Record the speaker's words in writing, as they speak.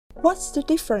What's the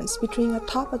difference between a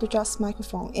top-adjust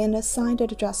microphone and a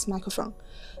side-adjust microphone?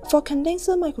 For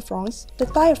condenser microphones, the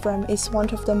diaphragm is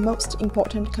one of the most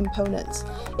important components.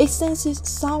 It senses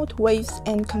sound waves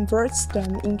and converts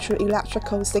them into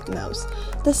electrical signals.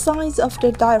 The size of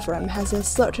the diaphragm has a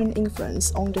certain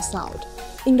influence on the sound.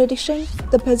 In addition,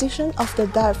 the position of the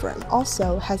diaphragm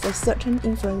also has a certain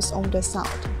influence on the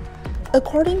sound.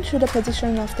 According to the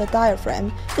position of the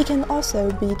diaphragm, it can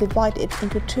also be divided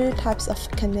into two types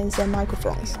of condenser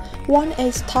microphones. One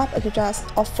is top-adjust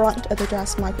or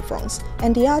front-adjust microphones,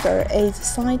 and the other is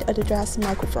side-adjust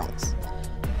microphones.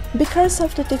 Because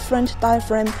of the different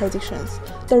diaphragm positions,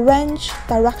 the range,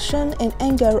 direction, and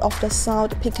angle of the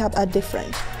sound pickup are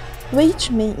different,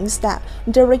 which means that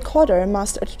the recorder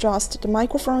must adjust the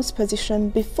microphone's position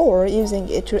before using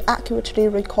it to accurately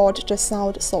record the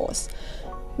sound source.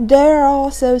 There are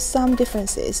also some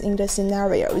differences in the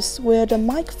scenarios where the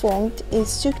microphone is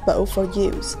suitable for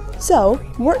use. So,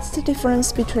 what's the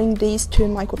difference between these two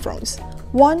microphones?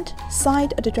 1.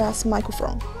 Side-adjust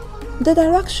microphone. The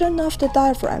direction of the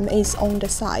diaphragm is on the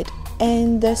side,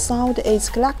 and the sound is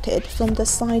collected from the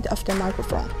side of the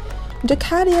microphone. The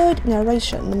cardioid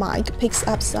narration mic picks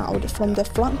up sound from the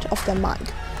front of the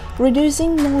mic,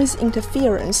 reducing noise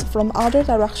interference from other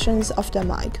directions of the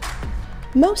mic.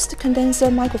 Most condenser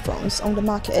microphones on the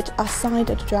market are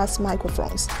side-adjust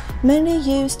microphones, mainly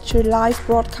used to live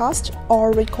broadcast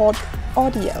or record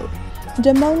audio.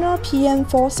 The Maono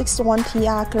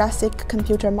PM461TR classic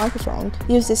computer microphone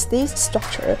uses this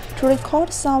structure to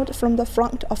record sound from the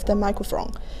front of the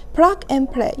microphone. Plug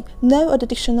and play, no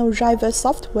additional driver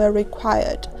software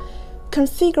required.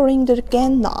 Configuring the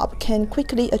gain knob can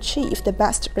quickly achieve the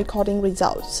best recording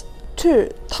results. 2.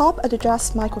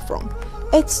 Top-adjust microphone.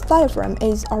 Its diaphragm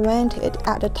is oriented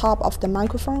at the top of the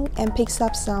microphone and picks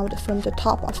up sound from the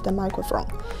top of the microphone,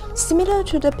 similar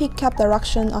to the pickup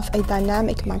direction of a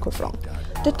dynamic microphone.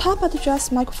 The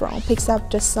top-adjust microphone picks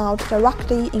up the sound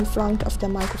directly in front of the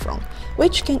microphone,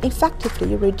 which can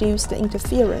effectively reduce the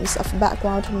interference of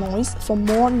background noise for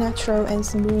more natural and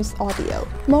smooth audio.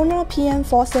 Maono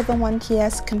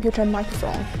PM471TS computer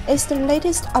microphone is the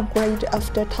latest upgrade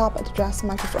of the top-adjust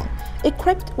microphone.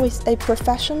 Equipped with a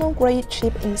professional-grade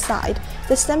chip inside,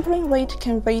 the sampling rate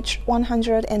can reach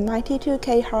 192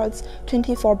 kHz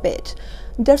 24-bit.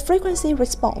 The frequency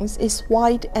response is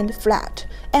wide and flat,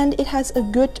 and it has a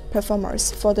good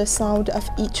performance for the sound of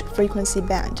each frequency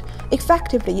band,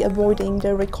 effectively avoiding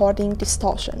the recording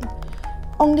distortion.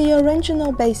 On the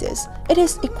original basis, it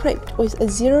is equipped with a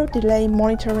zero-delay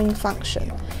monitoring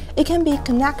function. It can be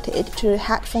connected to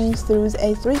headphones through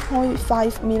a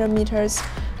 3.5mm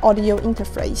audio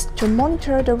interface to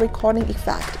monitor the recording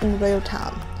effect in real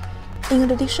time.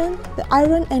 In addition, the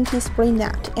iron anti-spray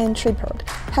net and tripod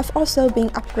have also been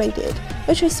upgraded,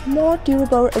 which is more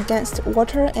durable against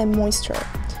water and moisture.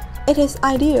 It is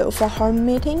ideal for home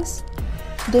meetings,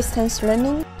 distance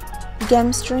learning,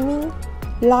 game streaming,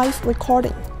 live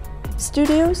recording,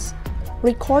 studios,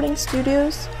 recording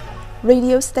studios,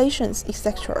 radio stations,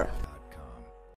 etc.